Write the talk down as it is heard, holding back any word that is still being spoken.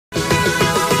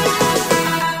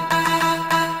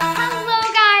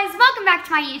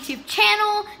to my YouTube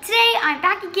channel. Today I'm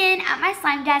back again at my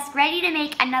slime desk ready to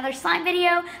make another slime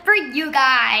video for you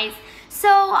guys. So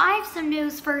I have some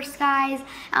news first, guys,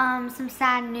 some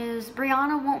sad news.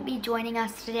 Brianna won't be joining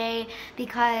us today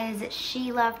because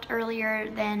she left earlier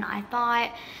than I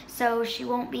thought, so she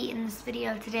won't be in this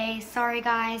video today. Sorry,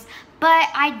 guys, but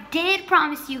I did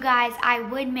promise you guys I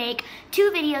would make 2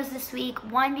 videos this week.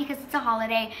 1, because it's a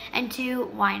holiday, and 2,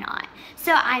 why not?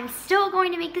 So I'm still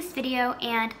going to make this video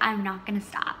and I'm not gonna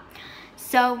stop.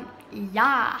 So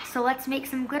yeah, so let's make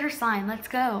some glitter slime. Let's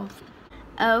go.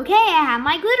 Okay, I have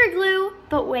my glitter glue,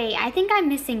 but wait, I think I'm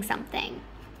missing something.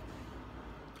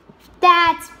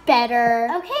 That's better.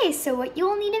 Okay, so what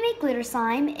you'll need to make glitter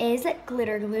slime is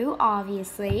glitter glue,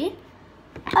 obviously,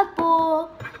 a bowl,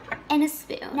 and a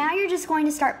spoon. Now you're just going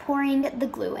to start pouring the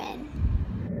glue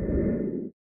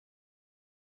in.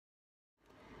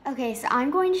 Okay, so I'm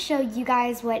going to show you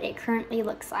guys what it currently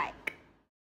looks like.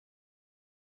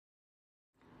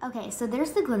 Okay, so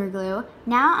there's the glitter glue.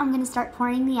 Now I'm gonna start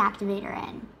pouring the activator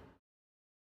in.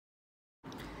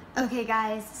 Okay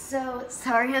guys, so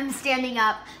sorry I'm standing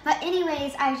up, but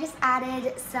anyways, I just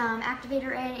added some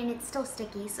activator in and it's still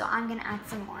sticky, so I'm gonna add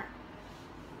some more.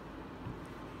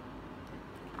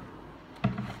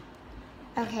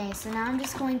 Okay, so now I'm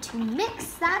just going to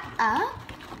mix that up,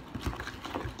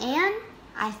 and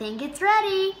I think it's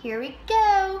ready. Here we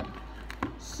go.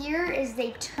 Here is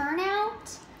the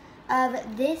turnout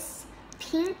of this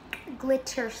pink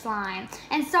glitter slime.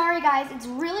 And sorry guys, it's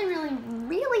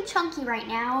really chunky right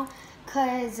now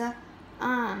because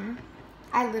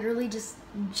I literally just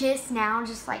now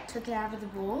like took it out of the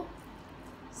bowl.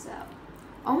 So,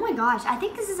 oh my gosh, I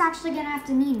think this is actually gonna have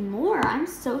to need more. I'm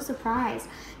so surprised.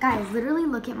 Guys, literally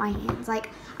look at my hands. Like,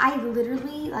 I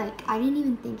didn't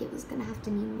even think it was gonna have to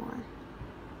need more.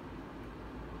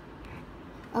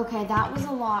 Okay, that was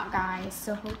a lot, guys,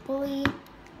 so hopefully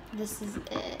this is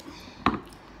it.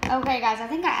 Okay guys, I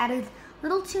think I added a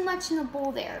little too much in the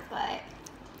bowl there, but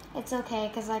it's okay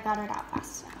because I got it out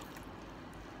fast enough.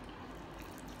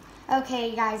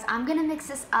 Okay guys, I'm gonna mix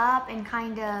this up and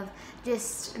kind of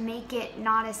just make it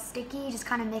not as sticky, just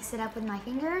kind of mix it up with my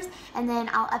fingers, and then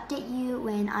I'll update you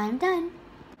when I'm done.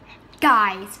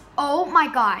 Guys, oh my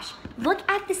gosh, look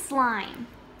at the slime.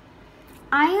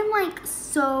 I am like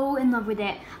so in love with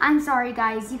it. I'm sorry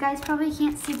guys, you guys probably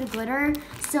can't see the glitter,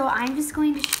 so I'm just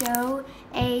going to show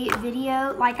a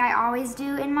video like I always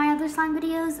do in my other slime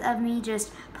videos of me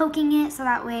just poking it so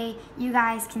that way you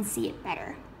guys can see it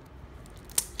better.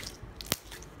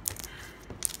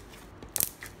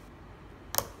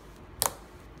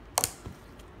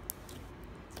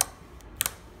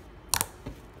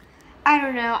 I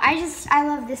don't know, I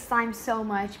love this slime so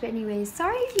much, but anyways,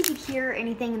 sorry if you could hear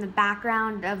anything in the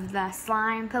background of the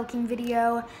slime poking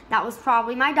video. That was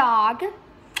probably my dog.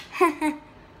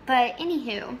 But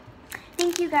anywho,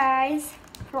 thank you guys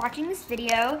for watching this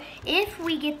video. If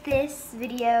we get this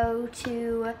video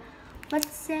to,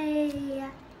 let's say,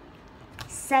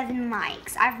 7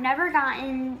 likes. I've never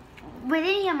gotten, with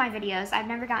any of my videos, I've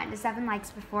never gotten to 7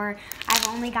 likes before. I've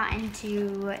only gotten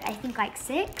to, I think, like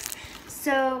 6.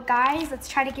 So guys, let's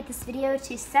try to get this video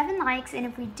to 7 likes, and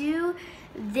if we do,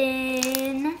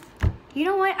 then, you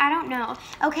know what, I don't know.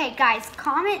 Okay guys,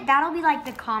 comment, that'll be like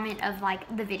the comment of like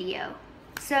the video.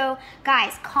 So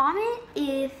guys, comment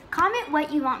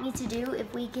what you want me to do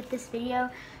if we get this video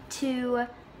to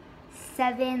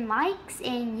 7 likes,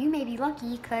 and you may be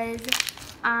lucky because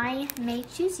I may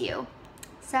choose you.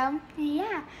 So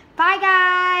yeah, bye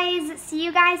guys, see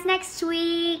you guys next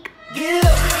week. Get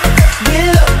up,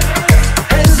 get up.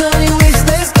 Hands on your waist,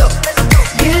 let's go.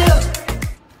 Get up.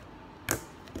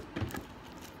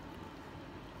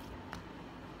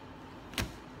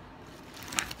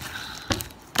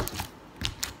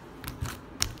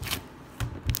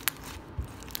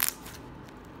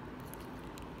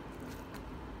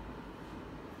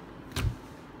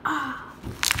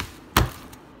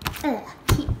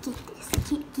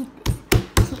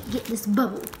 Can't get this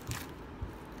bubble.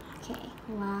 Okay,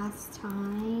 last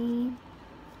time.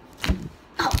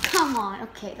 Oh, come on.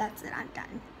 Okay, that's it. I'm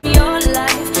done. Your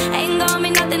life ain't gonna be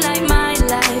nothing like my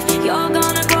life. You're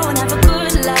gonna grow and have a